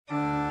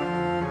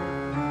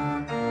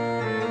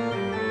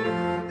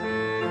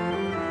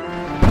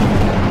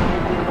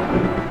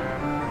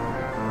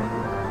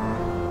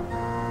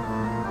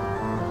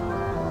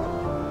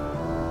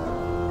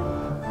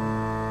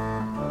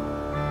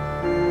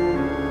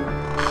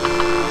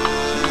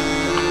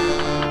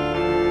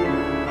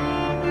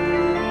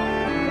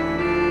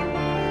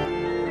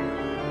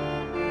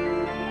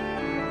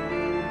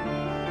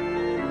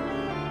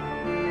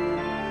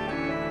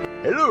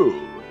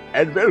Hello,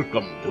 and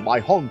welcome to my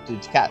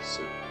haunted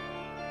castle.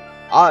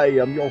 I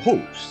am your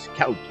host,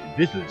 Count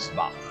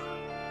Wittelsbach.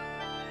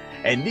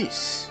 And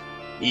this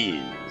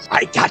is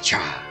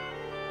Gacha.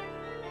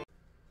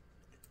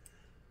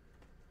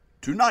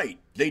 Tonight,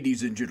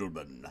 ladies and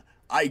gentlemen,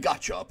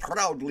 Gacha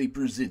proudly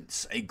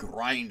presents a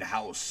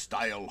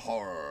grindhouse-style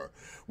horror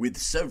with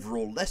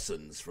several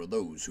lessons for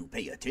those who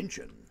pay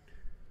attention.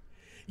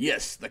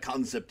 Yes, the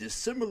concept is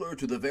similar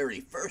to the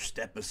very first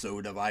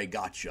episode of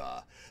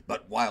Gacha,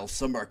 but while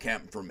Summer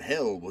Camp from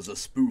Hell was a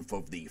spoof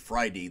of the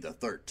Friday the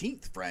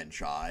 13th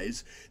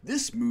franchise,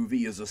 this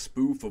movie is a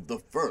spoof of the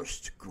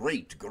first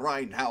great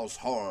grindhouse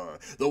horror,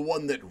 the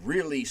one that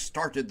really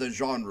started the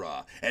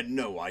genre. And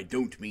no, I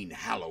don't mean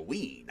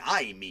Halloween,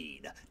 I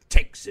mean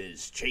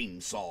Texas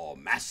Chainsaw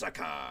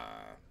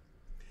Massacre.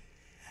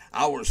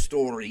 Our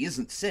story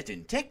isn't set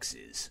in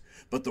Texas,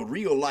 but the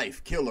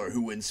real-life killer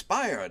who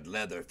inspired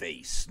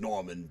Leatherface,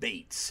 Norman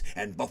Bates,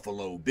 and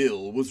Buffalo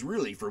Bill was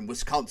really from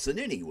Wisconsin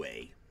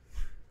anyway.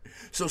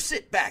 So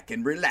sit back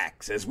and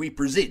relax as we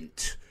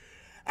present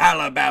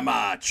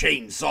Alabama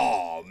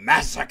Chainsaw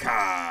Massacre!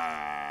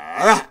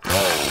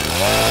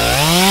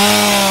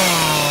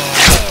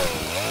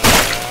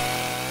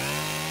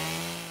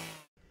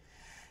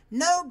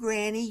 No,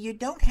 Granny, you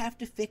don't have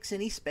to fix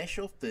any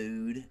special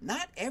food.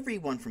 Not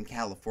everyone from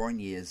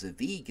California is a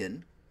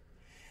vegan.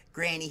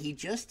 Granny, he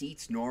just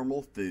eats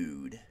normal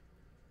food.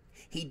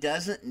 He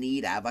doesn't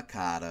need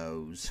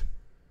avocados.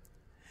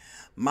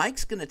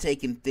 Mike's gonna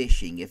take him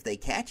fishing. If they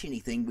catch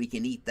anything, we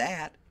can eat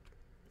that.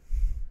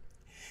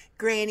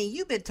 Granny,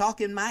 you've been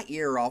talking my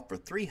ear off for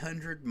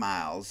 300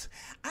 miles.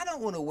 I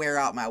don't want to wear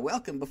out my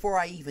welcome before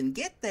I even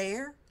get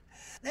there.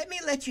 Let me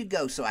let you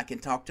go so I can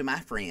talk to my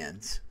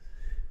friends.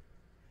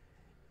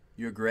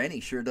 Your Granny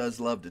sure does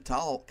love to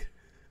talk.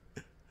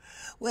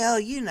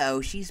 Well, you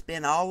know, she's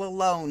been all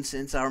alone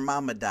since our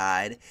mama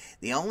died.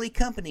 The only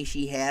company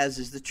she has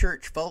is the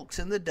church folks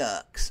and the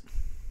ducks.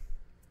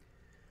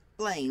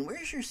 Blaine,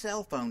 where's your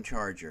cell phone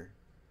charger?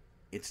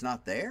 It's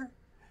not there?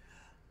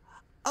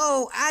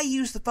 Oh, I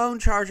used the phone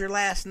charger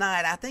last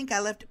night. I think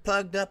I left it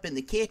plugged up in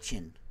the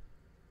kitchen.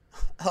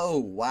 Oh,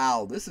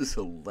 wow, this is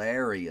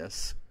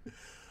hilarious.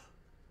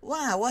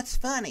 Why, what's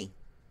funny?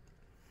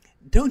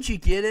 Don't you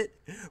get it?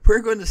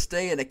 We're going to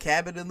stay in a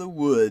cabin in the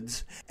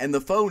woods, and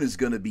the phone is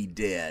going to be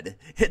dead.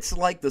 It's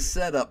like the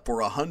setup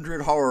for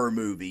 100 horror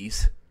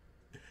movies.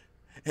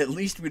 At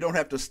least we don't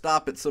have to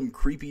stop at some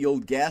creepy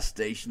old gas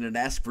station and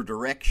ask for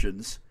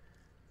directions.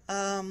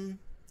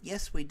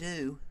 Yes we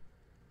do.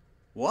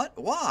 What?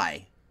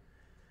 Why?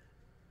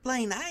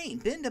 Blaine, I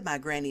ain't been to my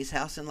granny's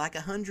house in like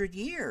 100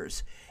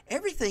 years.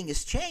 Everything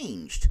has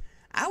changed.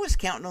 I was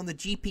counting on the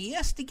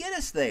GPS to get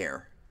us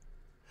there.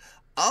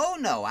 Oh,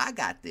 no, I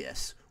got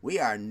this. We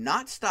are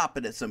not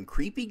stopping at some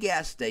creepy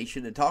gas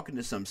station and talking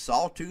to some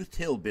sawtoothed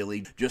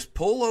hillbilly. Just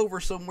pull over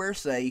somewhere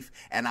safe,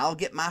 and I'll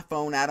get my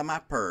phone out of my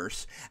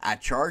purse. I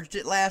charged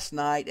it last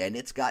night, and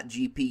it's got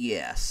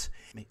GPS.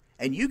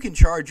 And you can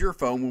charge your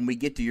phone when we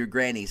get to your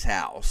granny's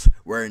house.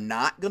 We're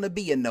not going to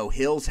be in no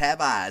Hills Have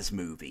Eyes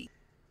movie.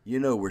 You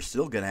know, we're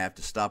still going to have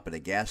to stop at a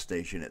gas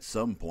station at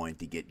some point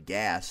to get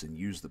gas and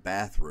use the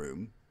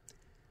bathroom.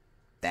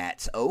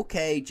 That's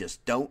okay,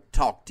 just don't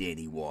talk to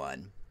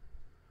anyone.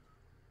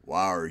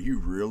 Why, are you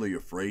really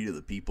afraid of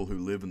the people who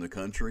live in the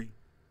country?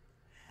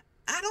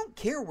 I don't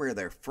care where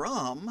they're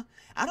from.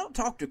 I don't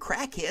talk to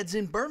crackheads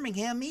in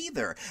Birmingham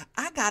either.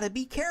 I gotta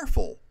be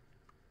careful.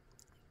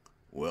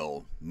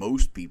 Well,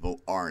 most people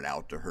aren't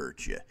out to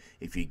hurt you.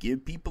 If you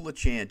give people a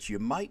chance, you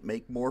might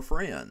make more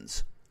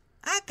friends.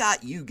 I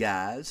got you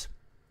guys.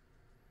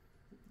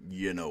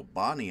 You know,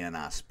 Bonnie and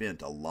I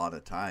spent a lot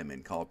of time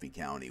in Coffee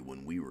County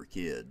when we were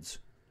kids.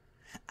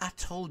 I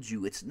told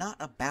you, it's not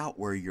about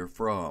where you're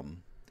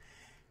from.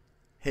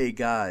 Hey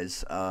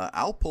guys,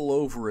 I'll pull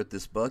over at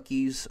this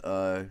Buc-ee's.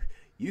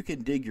 You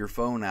can dig your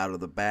phone out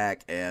of the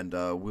back, and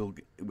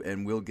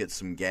we'll get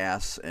some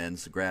gas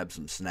and grab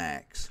some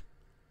snacks.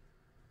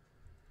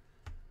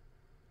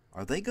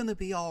 Are they gonna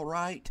be all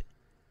right?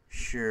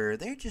 Sure,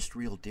 they're just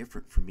real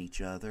different from each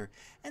other,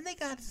 and they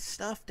got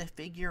stuff to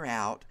figure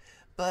out,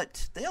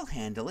 but they'll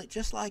handle it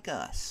just like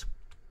us.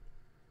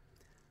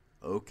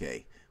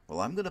 Okay. Well,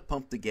 I'm going to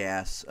pump the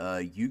gas.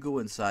 You go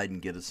inside and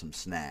get us some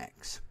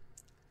snacks.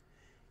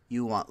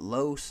 You want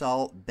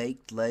low-salt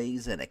baked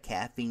Lays and a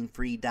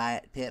caffeine-free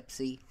Diet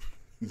Pepsi?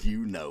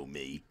 You know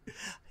me.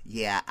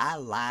 Yeah, I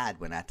lied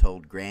when I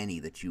told Granny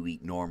that you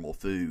eat normal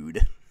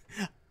food.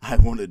 I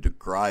wanted to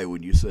cry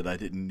when you said I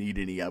didn't need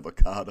any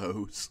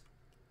avocados.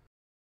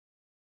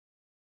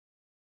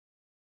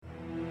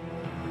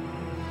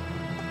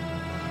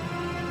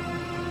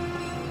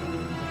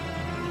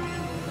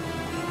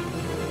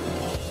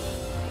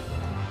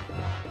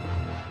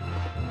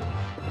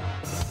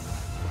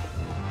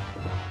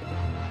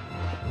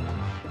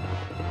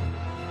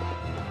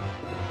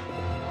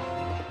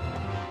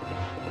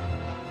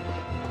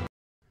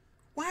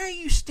 Why are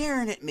you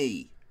staring at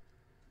me?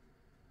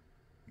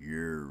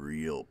 You're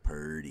real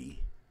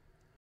purty.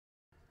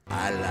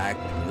 I like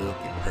to look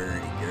at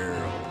purty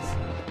girls.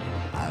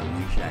 I I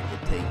wish I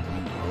could take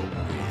you home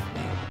with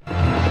me.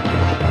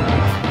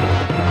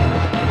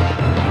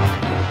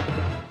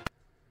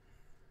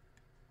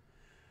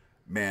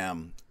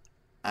 Ma'am,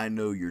 I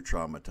know you're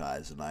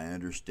traumatized and I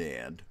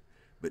understand,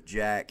 but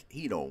Jack,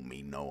 he don't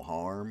mean no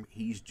harm.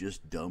 He's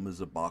just dumb as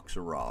a box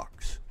of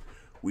rocks.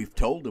 We've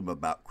told him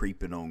about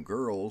creeping on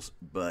girls,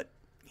 but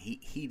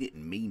he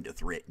didn't mean to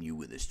threaten you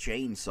with his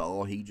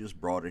chainsaw. He just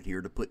brought it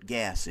here to put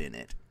gas in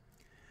it.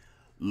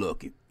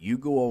 Look, if you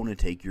go on and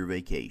take your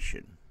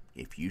vacation.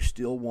 If you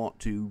still want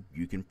to,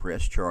 you can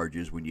press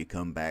charges when you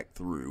come back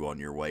through on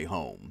your way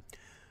home.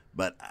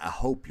 But I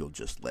hope you'll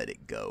just let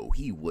it go.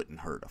 He wouldn't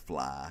hurt a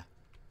fly.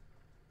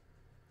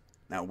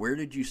 Now, where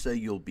did you say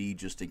you'll be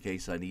just in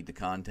case I need to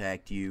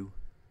contact you?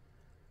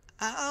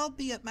 I'll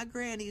be at my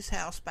granny's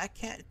house by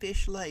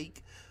Catfish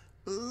Lake.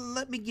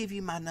 Let me give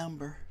you my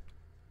number.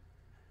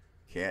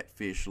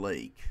 Catfish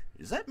Lake.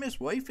 Is that Miss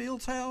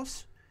Wayfield's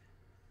house?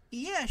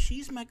 Yeah,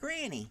 she's my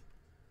granny.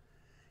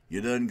 You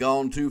done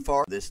gone too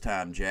far this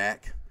time,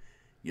 Jack.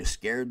 You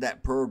scared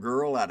that poor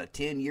girl out of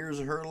 10 years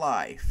of her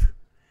life.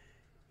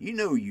 You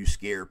know you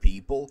scare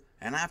people,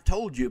 and I've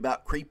told you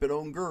about creeping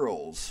on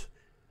girls.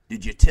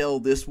 Did you tell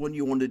this one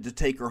you wanted to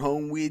take her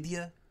home with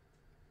you?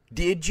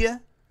 Did you?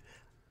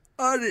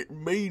 I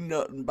didn't mean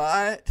nothing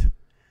by it.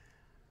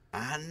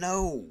 I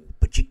know,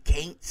 but you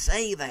can't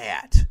say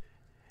that.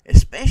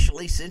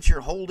 Especially since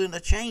you're holding a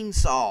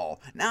chainsaw.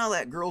 Now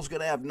that girl's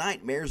gonna have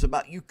nightmares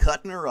about you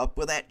cutting her up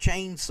with that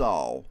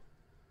chainsaw.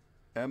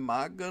 Am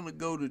I gonna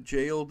go to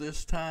jail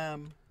this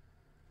time?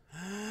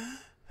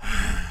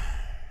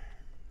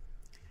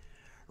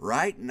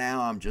 Right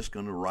now, I'm just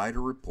gonna write a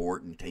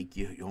report and take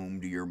you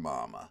home to your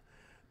mama.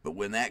 But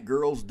when that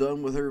girl's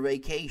done with her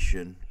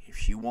vacation, if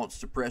she wants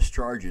to press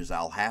charges,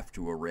 I'll have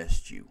to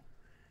arrest you.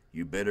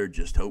 You better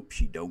just hope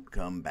she don't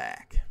come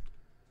back.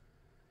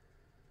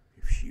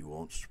 If she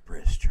wants to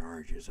press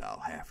charges,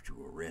 I'll have to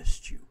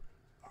arrest you.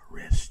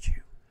 Arrest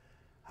you.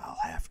 I'll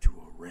have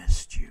to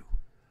arrest you.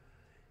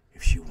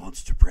 If she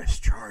wants to press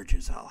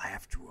charges, I'll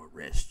have to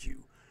arrest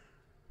you.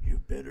 You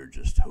better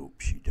just hope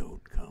she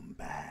don't come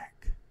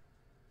back.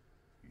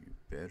 You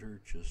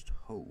better just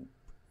hope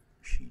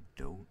she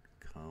don't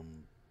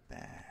come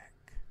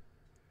back.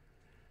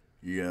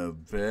 You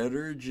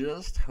better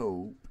just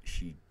hope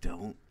she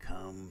don't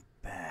come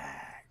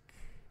back.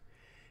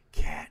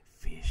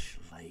 Catfish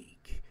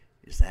Lake.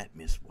 Is that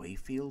Miss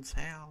Wayfield's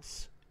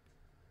house?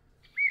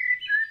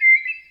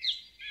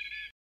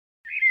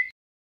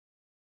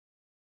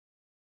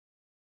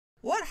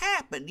 What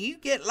happened? You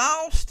get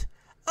lost?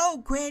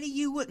 Oh, Granny,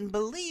 you wouldn't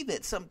believe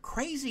it. Some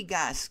crazy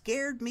guy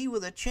scared me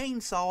with a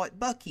chainsaw at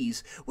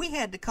Bucky's. We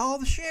had to call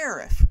the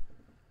sheriff.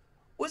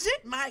 Was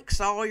it Mike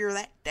Sawyer,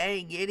 that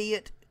dang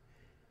idiot?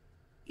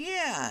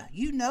 Yeah,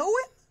 you know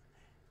him?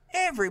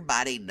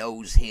 Everybody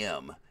knows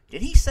him.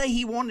 Did he say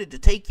he wanted to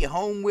take you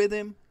home with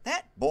him?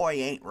 That boy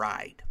ain't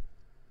right.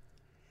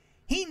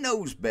 He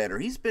knows better.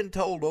 He's been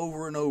told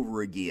over and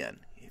over again.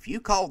 If you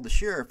called the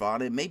sheriff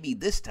on him, maybe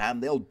this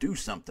time they'll do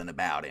something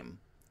about him.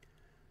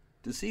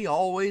 Does he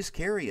always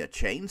carry a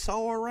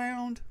chainsaw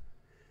around?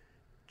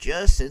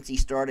 Just since he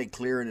started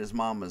clearing his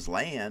mama's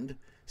land.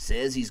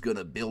 Says he's going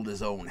to build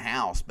his own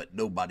house, but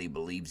nobody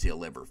believes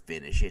he'll ever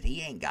finish it.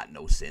 He ain't got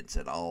no sense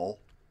at all.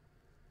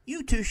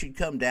 You two should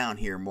come down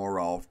here more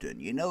often.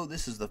 You know,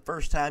 this is the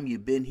first time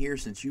you've been here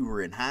since you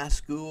were in high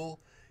school.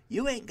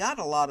 You ain't got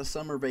a lot of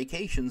summer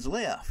vacations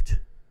left.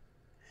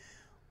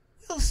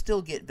 We'll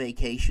still get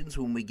vacations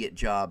when we get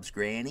jobs,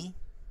 Granny.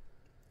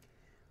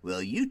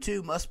 Well, you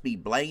two must be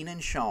Blaine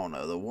and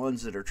Shauna, the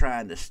ones that are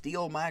trying to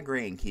steal my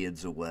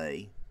grandkids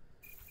away.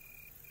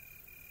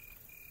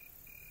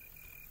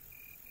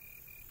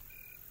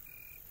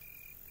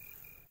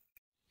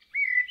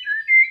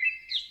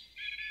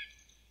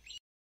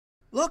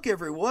 Look,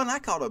 everyone, I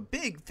caught a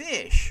big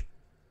fish.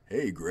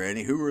 Hey,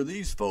 Granny, who are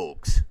these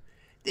folks?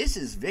 This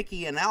is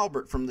Vicky and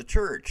Albert from the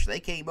church. They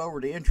came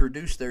over to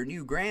introduce their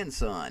new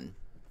grandson.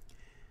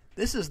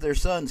 This is their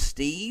son,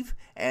 Steve,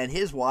 and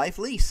his wife,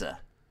 Lisa.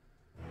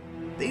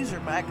 These are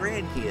my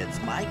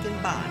grandkids, Mike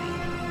and Bonnie.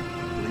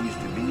 Pleased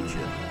to meet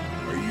you.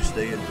 Are you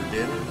staying for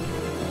dinner?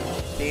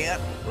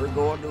 Can't. We're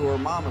going to her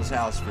mama's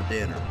house for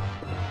dinner.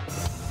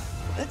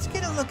 Let's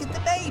get a look at the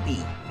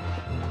baby.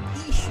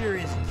 He sure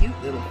is a cute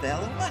little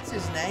fella. What's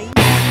his name?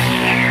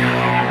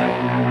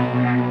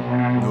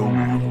 No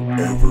one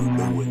will ever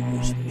know it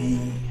was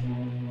me.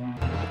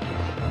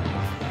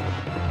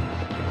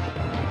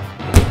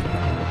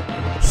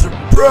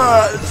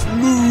 Surprise,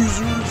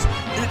 losers!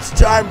 It's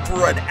time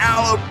for an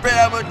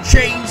Alabama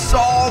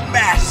Chainsaw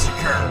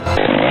Massacre!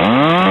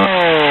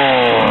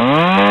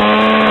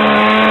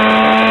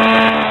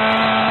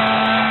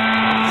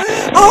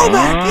 Oh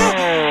my God!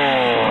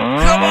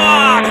 Come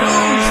on,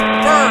 who's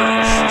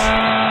first?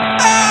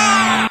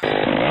 Ah!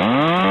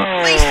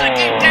 Lisa,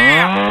 get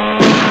down!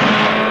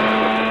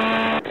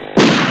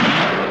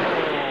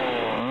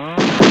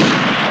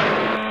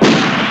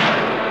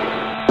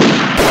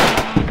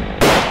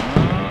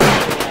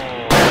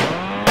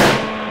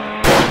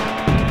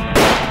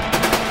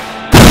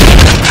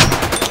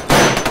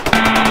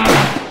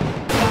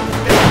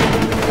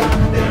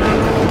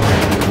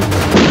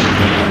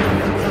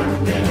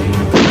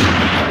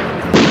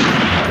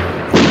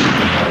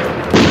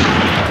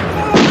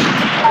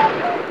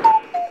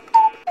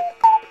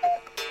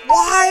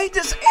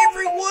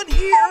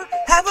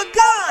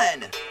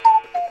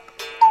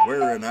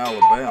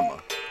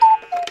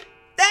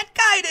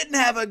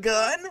 have a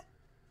gun?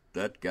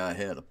 That guy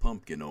had a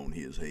pumpkin on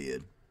his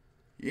head.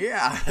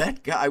 Yeah,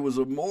 that guy was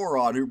a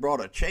moron who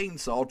brought a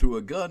chainsaw to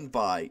a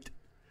gunfight.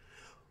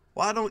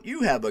 Why don't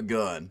you have a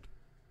gun?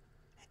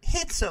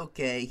 It's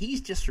okay. He's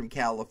just from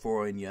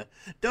California.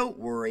 Don't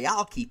worry,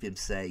 I'll keep him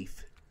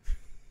safe.